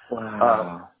season.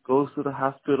 Wow. Goes to the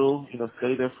hospital,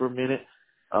 stay there for a minute.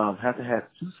 Had to have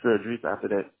 2 surgeries after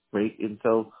that break. And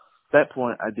so that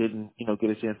point, I didn't, get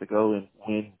a chance to go and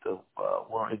win the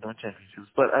World Indoor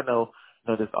Championships. But I know,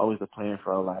 there's always a plan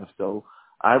for our life. So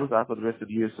I was out for the rest of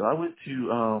the year. So I went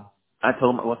to,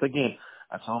 once again,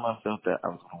 I told myself that I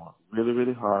was going to work really,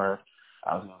 really hard.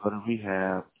 I was going to go to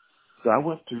rehab. So I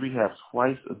went to rehab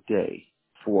twice a day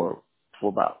for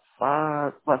about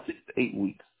 6 to 8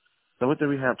 weeks. So I went to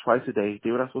rehab twice a day,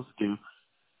 did what I was supposed to do,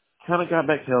 kind of got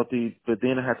back healthy, but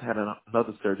then I had to have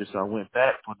another surgery, so I went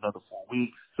back for another 4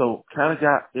 weeks. So kind of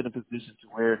got in a position to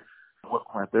where I worked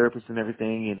with my therapist and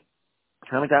everything, and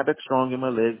kind of got back strong in my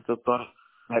legs, so started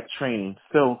back training.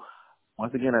 So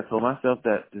once again, I told myself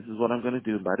that this is what I'm going to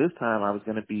do. By this time, I was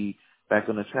going to be back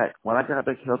on the track. When I got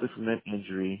back healthy from that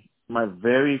injury, my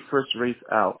very first race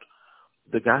out,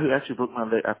 the guy who actually broke my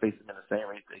leg, I faced him in the same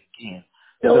race again.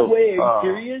 No way, are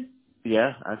you serious?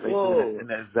 Yeah, I faced him in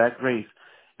that exact race.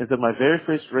 And so my very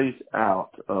first race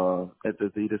out at the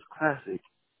Adidas Classic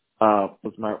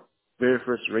was my very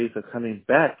first race of coming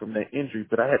back from that injury,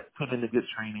 but I had put in a good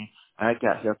training. I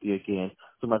got healthy again.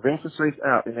 So my very first race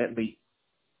out in that meet,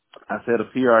 I set a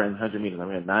PR in 100 meters. I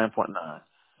ran 9.9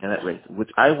 in that race, which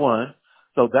I won.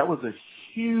 So that was a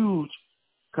huge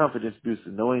confidence booster,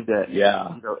 knowing that,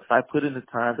 if I put in the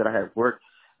time that I had worked,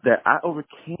 that I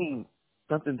overcame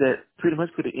something that pretty much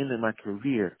could have ended my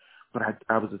career, but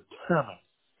I was determined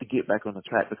to get back on the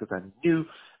track because I knew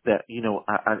that,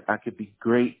 I could be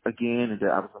great again and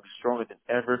that I was going to be stronger than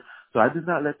ever. So I did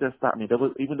not let that stop me. That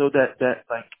was, even though that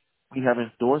like, we have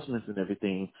endorsements and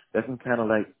everything, that can kind of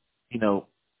like,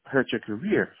 hurt your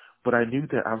career. But I knew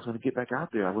that I was going to get back out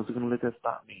there. I wasn't going to let that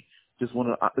stop me. Just want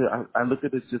to, I looked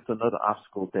at it as just another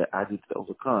obstacle that I needed to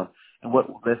overcome. And what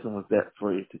lesson was that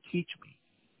for it to teach me?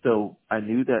 So I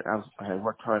knew that I had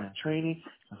worked hard in training.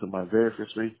 And so my very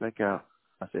first race back out,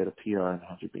 I set a PR in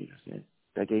 100 meters. And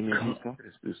that gave me a huge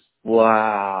confidence boost.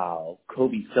 Wow.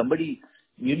 Kobe,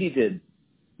 you need to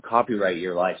copyright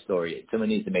your life story. Someone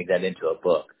needs to make that into a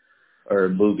book or a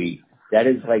movie. That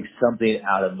is like something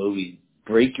out of movies.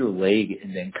 Break your leg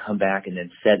and then come back and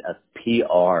then set a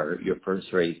PR your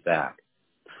first race back.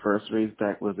 First race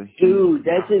back was a Dude, huge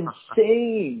that's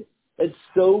insane. That's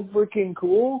so freaking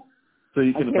cool. So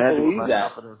you can imagine what my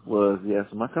that. confidence was. Yeah,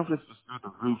 so my confidence was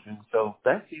through the roof. And so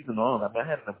that season on, I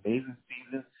had an amazing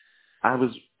season. I was,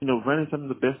 running some of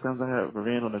the best times I had ever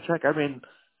ran on the track. I ran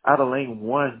out of lane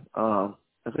one. I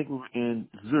think we were in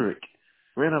Zurich.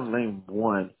 Ran out of lane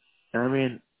one, and I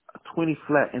ran a 20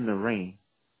 flat in the rain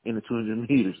in the 200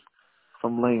 meters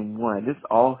from lane one. This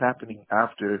all happening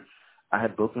after I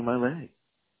had broken my leg.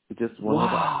 It's just one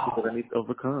of the obstacles that I need to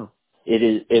overcome.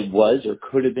 It was or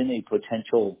could have been a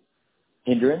potential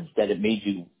hindrance that it made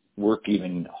you work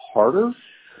even harder?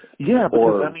 Yeah,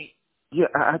 because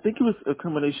I think it was a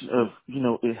combination of,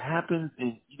 it happens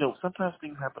and, sometimes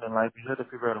things happen in life. You have to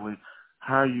figure out a way,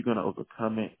 how are you going to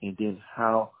overcome it? And then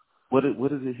what is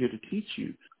it here to teach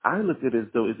you? I looked at it as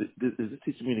though, is it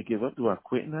teaching me to give up? Do I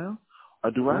quit now?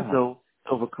 Or do I go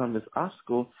overcome this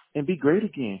obstacle and be great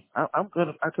again? I tell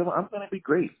them I'm going to be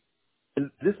great. And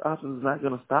this obstacle is not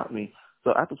going to stop me.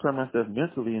 So I prepare myself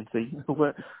mentally and say, you know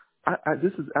what? I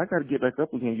got to get back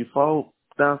up again. You fall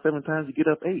down 7 times, you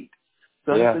get up 8.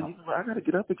 So I said, you know what? I got to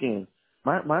get up again.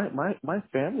 My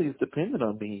family is dependent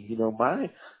on me.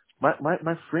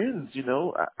 My friends,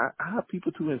 I have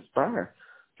people to inspire.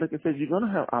 Like I said, you're going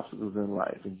to have obstacles in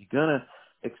life and you're going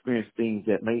to experience things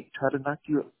that may try to knock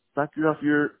you off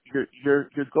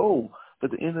your goal.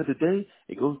 But at the end of the day,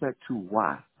 it goes back to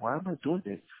why. Why am I doing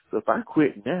this? So if I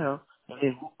quit now,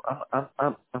 then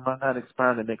am I not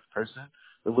inspiring the next person,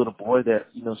 the little boy that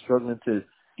struggling to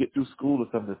get through school or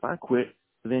something? If I quit,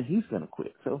 then he's gonna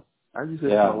quit. So I just said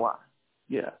my why.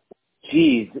 Yeah.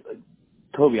 Jeez,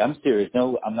 Kobe, I'm serious.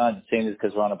 No, I'm not saying this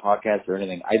because we're on a podcast or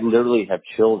anything. I literally have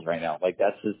chills right now. Like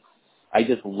I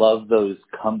just love those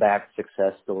comeback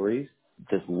success stories.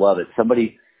 Just love it.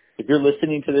 Somebody, if you're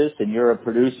listening to this and you're a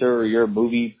producer or you're a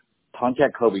movie,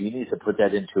 contact Kobe. You need to put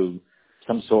that into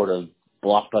some sort of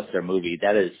blockbuster movie.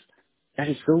 That is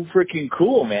so freaking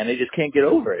cool, man. I just can't get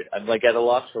over it. I'm like at a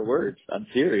loss for words. I'm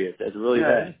serious. It's really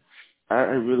bad. I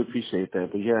really appreciate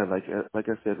that. But yeah, like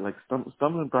I said, like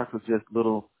stumbling blocks was just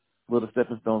little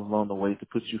stepping stones along the way to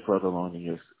put you further along in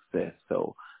your success.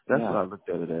 So that's what I looked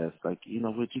at it as. Like,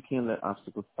 but you can't let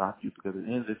obstacles stop you because at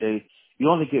the end of the day, you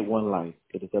only get one life.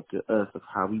 It is up to us of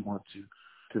how we want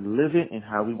to live it and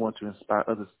how we want to inspire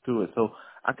others through it. So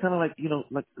I kind of like,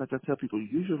 like I tell people,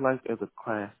 use your life as a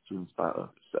class to inspire others.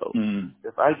 So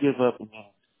if I give up and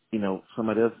then,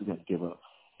 somebody else is going to give up.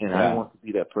 And I want to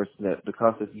be that person that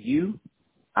because of you,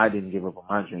 I didn't give up on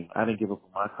my dream. I didn't give up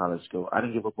on my college goal. I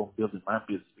didn't give up on building my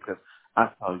business because I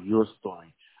saw your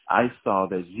story. I saw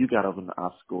that you got over the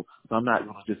obstacle, so I'm not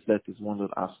going to just let this one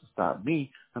little obstacle stop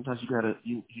me. Sometimes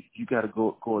you gotta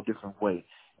go a different way.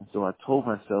 And so I told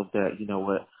myself that, you know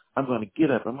what, I'm going to get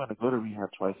up. I'm going to go to rehab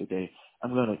twice a day.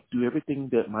 I'm going to do everything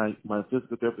that my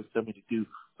physical therapist tell me to do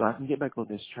so I can get back on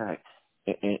this track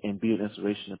and be an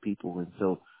inspiration to people. And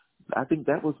so I think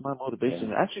that was my motivation.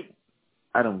 Yeah. Actually,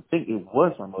 I don't think it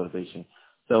was my motivation.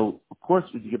 So, of course,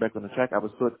 when you get back on the track, I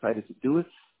was so excited to do it.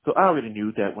 So I already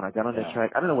knew that when I got on that Yeah.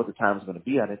 track, I didn't know what the time was going to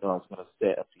be. I didn't know I was going to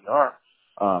set a PR,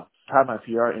 tie my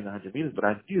PR in 100 meters, but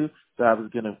I knew that I was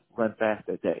going to run fast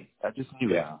that day. I just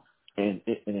knew it. Yeah. And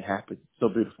it happened. So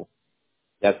beautiful.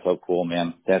 That's so cool,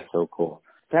 man. That's so cool.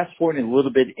 Fast forwarding a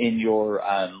little bit in your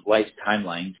life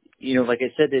timeline, you know, like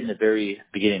I said in the very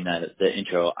beginning of the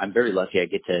intro, I'm very lucky I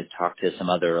get to talk to some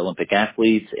other Olympic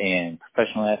athletes and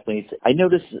professional athletes. I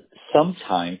notice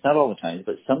sometimes, not all the time,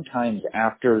 but sometimes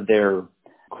after their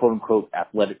quote unquote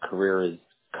athletic career is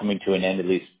coming to an end, at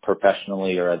least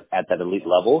professionally or at that elite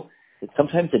level, it's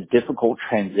sometimes a difficult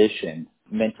transition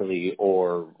mentally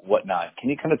or whatnot. Can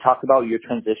you kind of talk about your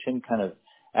transition kind of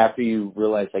after you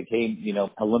realize like, hey, you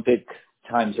know, Olympic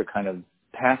times are kind of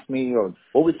past me, or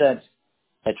what was that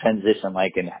transition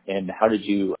like, and how did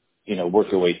you, you know,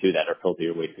 work your way through that or filter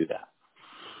your way through that?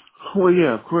 Well,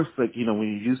 yeah, of course, like, you know, when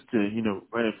you're used to, you know,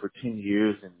 running for 10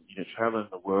 years and, you know, traveling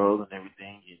the world and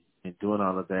everything and doing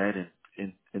all of that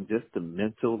and just the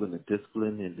mental and the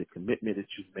discipline and the commitment that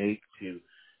you make to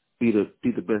be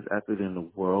the best athlete in the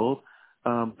world,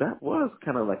 that was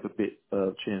kind of like a bit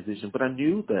of transition. But I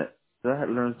knew that I had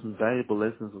learned some valuable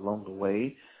lessons along the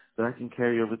way that I can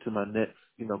carry over to my next,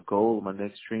 you know, goal, my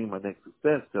next dream, my next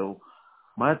success. So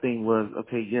my thing was,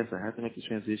 okay, yes, I have to make a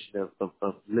transition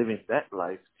of living that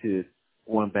life to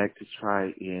going back to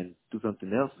try and do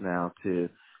something else now to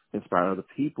inspire other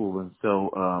people. And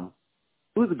so,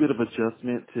 it was a bit of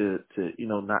adjustment to, you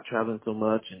know, not traveling so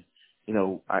much. And, you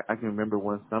know, I can remember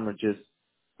one summer just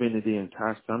spending the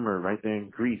entire summer right there in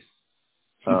Greece,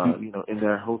 you know, in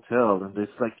their hotel. And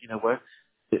it's like, you know what,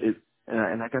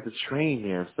 and I got to train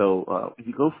there. So, if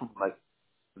you go from like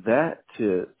that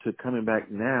to coming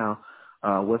back now,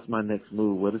 what's my next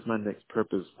move? What is my next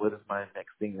purpose? What is my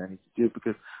next thing I need to do?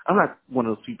 Because I'm not one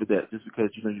of those people that just because,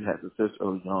 you know, you had success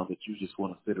early on that you just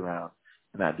want to sit around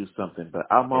and not do something. But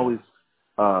I'm Yeah. always,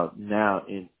 now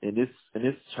in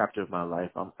this chapter of my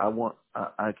life,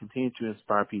 I continue to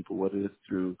inspire people, whether it's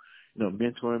through, you know,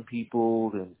 mentoring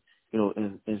people and, you know,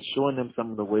 and showing them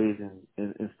some of the ways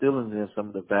and instilling in them some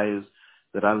of the values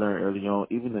that I learned early on,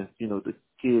 even as, you know, the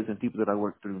kids and people that I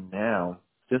work through now,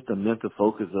 just the mental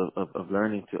focus of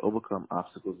learning to overcome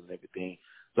obstacles and everything.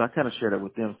 So I kind of share that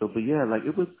with them. So, but yeah, like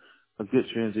it was a good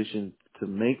transition to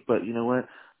make, but you know what?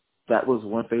 That was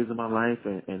one phase of my life.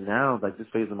 And now, like this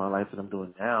phase of my life that I'm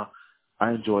doing now,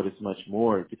 I enjoy this much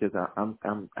more because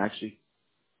I'm actually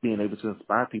being able to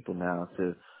inspire people now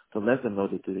to let them know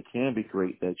that it can be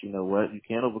great, that you know what, you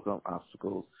can overcome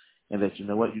obstacles, and that you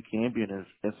know what, you can be an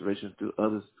inspiration to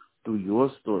others through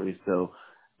your story. So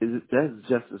that's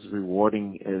just as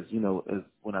rewarding as, you know, as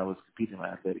when I was competing in my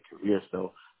athletic career.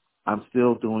 So I'm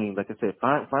still doing, like I said,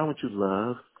 find what you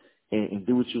love and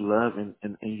do what you love,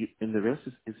 and the rest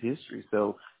is history.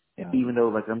 So Yeah. even though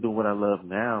like I'm doing what I love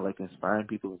now, like inspiring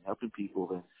people and helping people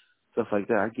and stuff like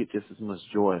that, I get just as much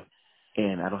joy,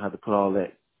 and I don't have to put all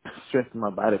that stress in my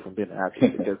body from being an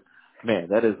athlete because, man,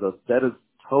 that is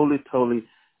totally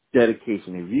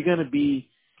dedication. If you're gonna be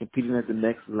competing at the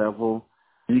next level,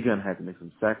 you're gonna have to make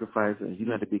some sacrifices, and you're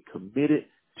gonna have to be committed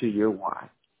to your why.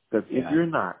 Because if Yeah. you're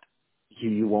not,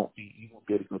 you won't be able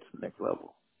to go to the next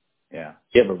level. Yeah.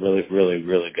 You have a really, really,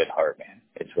 really good heart, man.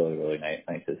 It's really, really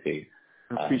nice to see.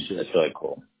 I appreciate That's it. really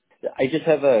cool. I just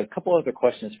have a couple other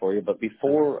questions for you, but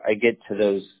before I get to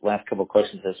those last couple of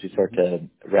questions as we start to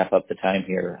wrap up the time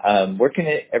here, where can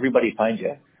everybody find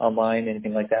you? Online,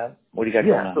 anything like that? What do you got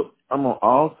going Yeah, on? so I'm on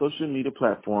all social media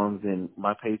platforms, and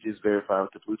my page is verified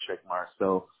with the blue check mark.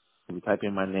 So if you type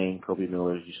in my name, Kobe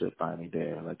Miller, you should find me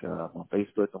there. Like I'm on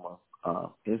Facebook, I'm on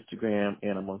Instagram,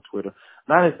 and I'm on Twitter.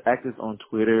 Not as active on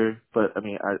Twitter, but I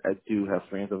mean I do have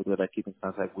friends over there that I keep in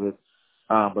contact with.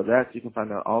 But that's, you can find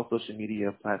me on all social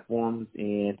media platforms.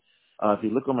 And if you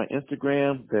look on my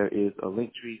Instagram, there is a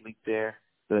link tree link there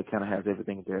that kind of has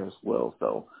everything there as well.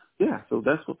 So yeah, so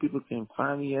that's what people can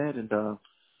find me at, and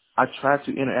I try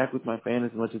to interact with my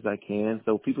fans as much as I can.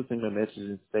 So people send me a message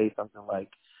and say something like,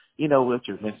 you know what,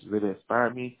 your message really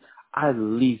inspired me. I at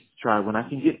least try, when I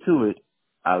can get to it,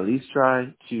 I at least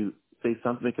try to say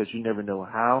something, because you never know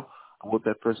how or what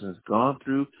that person has gone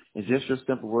through. And just your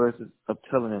simple words of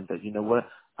telling them that, you know what,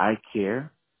 I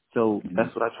care. So Mm-hmm.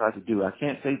 that's what I try to do. I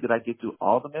can't say that I get to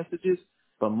all the messages,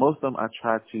 but most of them I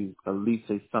try to at least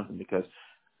say something because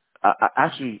I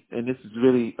actually, and this is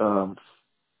really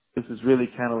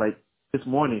kind of like this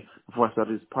morning before I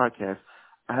started this podcast,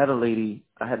 I had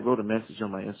wrote a message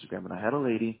on my Instagram, and I had a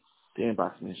lady to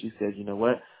inbox me, and she said, you know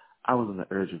what, I was on the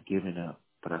urge of giving up,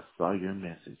 but I saw your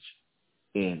message,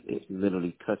 and it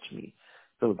literally touched me.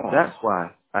 So that's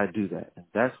why I do that, and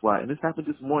that's why, and this happened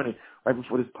this morning right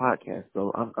before this podcast.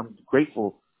 So I'm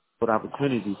grateful for the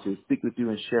opportunity to speak with you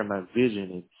and share my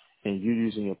vision, and you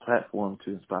using your platform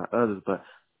to inspire others. But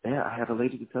yeah, I had a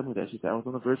lady to tell me that. She said, I was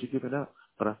on the verge of giving up,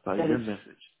 but I saw your message,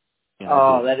 and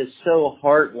I did. That is so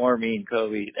heartwarming,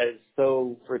 Kobe. That is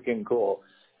so freaking cool.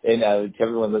 And to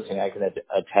everyone listening, I can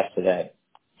attest to that.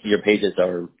 Your pages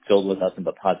are filled with nothing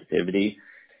but positivity.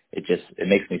 It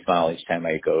makes me smile each time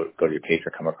I go to your page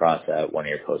or come across one of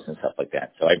your posts and stuff like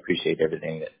that. So I appreciate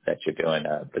everything that you're doing.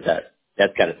 But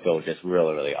that's got to feel just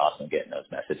really, really awesome getting those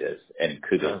messages. And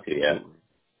kudos to you.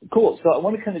 Cool. So I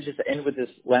want to kind of just end with this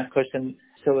last question.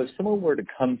 So if someone were to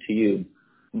come to you,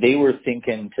 they were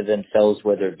thinking to themselves,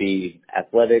 whether it be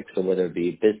athletics or whether it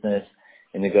be business,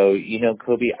 and they go,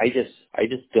 Kobe, I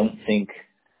just don't think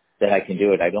that I can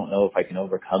do it. I don't know if I can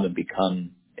overcome and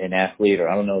become an athlete, or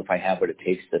I don't know if I have what it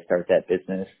takes to start that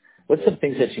business. What's some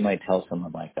things that you might tell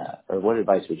someone like that, or what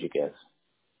advice would you give?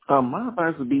 My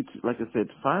advice would be, like I said,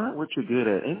 find out what you're good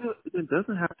at. And it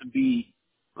doesn't have to be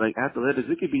like athletics.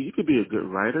 You could be a good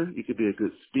writer. You could be a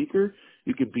good speaker.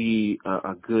 You could be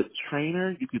a good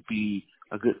trainer. You could be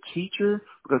a good teacher,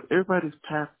 because everybody's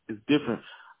path is different.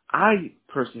 I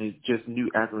personally just knew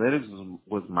athletics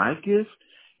was my gift.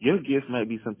 Your gift might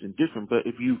be something different, but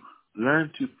if you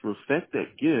learn to perfect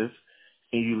that gift,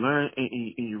 and you learn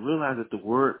and you realize that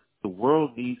the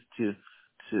world needs to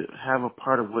have a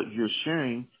part of what you're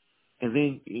sharing, and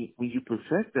then when you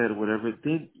perfect that or whatever,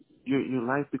 then your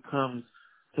life becomes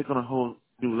take on a whole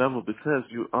new level, because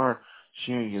you are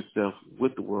sharing yourself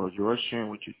with the world. You are sharing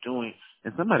what you're doing,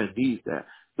 and somebody needs that.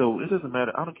 So it doesn't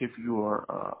matter. I don't care if you are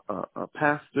a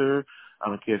pastor. I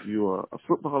don't care if you are a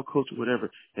football coach or whatever.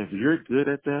 If you're good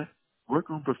at that, work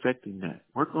on perfecting that.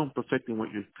 Work on perfecting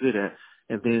what you're good at.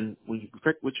 And then when you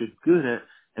perfect what you're good at,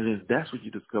 and then that's when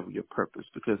you discover your purpose.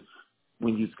 Because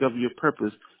when you discover your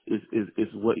purpose is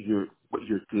what you're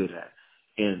good at.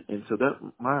 And so that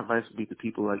my advice would be to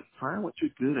people, like, find what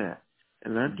you're good at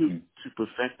and learn to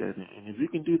perfect that. And if you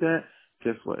can do that,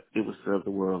 guess what? It will serve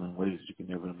the world in ways you can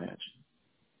never imagine.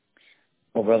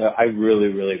 Well, brother, I really,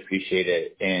 really appreciate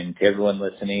it. And to everyone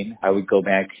listening, I would go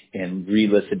back and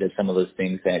re-listen to some of those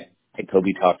things that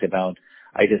Kobe talked about.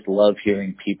 I just love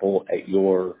hearing people at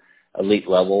your elite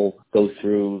level go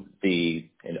through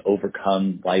and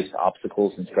overcome life's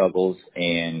obstacles and struggles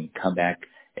and come back,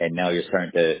 and now you're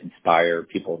starting to inspire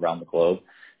people around the globe.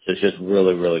 So it's just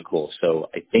really, really cool. So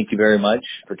I thank you very much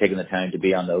for taking the time to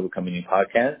be on the Overcoming You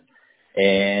podcast.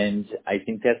 And I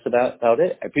think that's about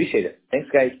it. I appreciate it. Thanks,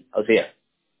 guys. I'll see ya.